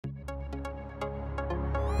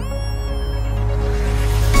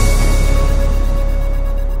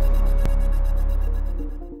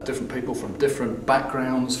different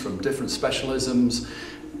backgrounds, from different specialisms,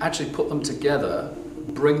 actually put them together,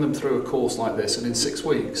 bring them through a course like this, and in 6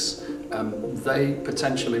 weeks they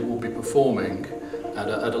potentially will be performing at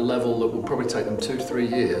a level that will probably take them 2 to 3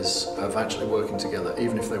 years of actually working together,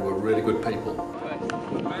 even if they were really good people.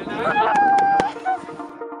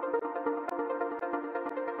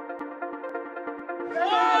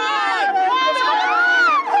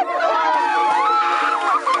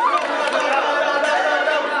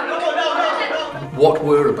 What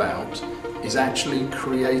we're about is actually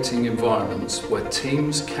creating environments where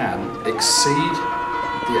teams can exceed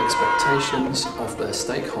the expectations of their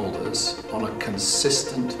stakeholders on a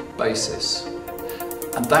consistent basis.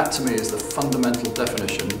 And that to me is the fundamental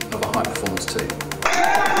definition of a high performance team.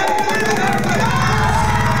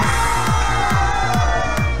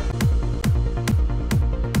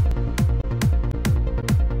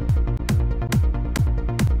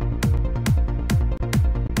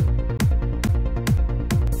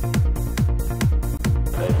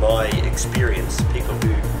 In my experience, people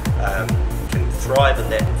who can thrive in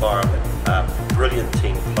that environment are brilliant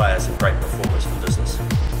team players and great performers for business.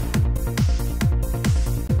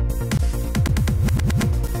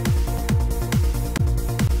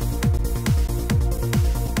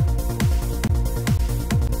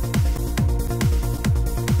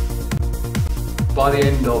 By the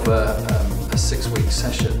end of a 6-week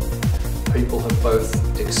session, people have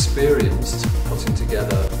both experienced putting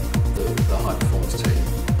together the high performance team,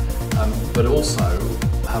 but also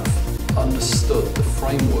have understood the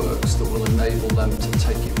frameworks that will enable them to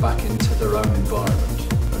take it back into their own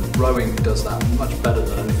environment. And rowing does that much better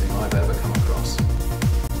than anything I've ever come across.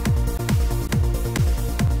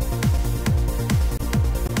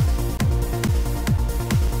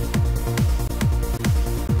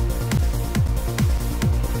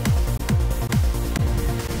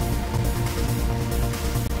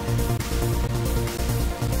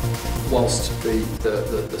 Whilst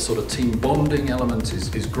the sort of team bonding element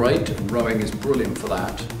is great, and rowing is brilliant for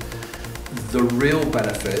that, the real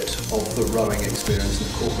benefit of the rowing experience and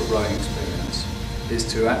the corporate rowing experience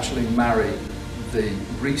is to actually marry the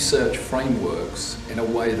research frameworks in a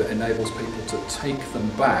way that enables people to take them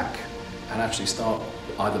back and actually start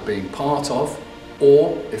either being part of,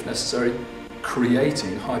 or, if necessary,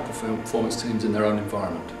 creating high performance teams in their own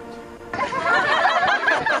environment.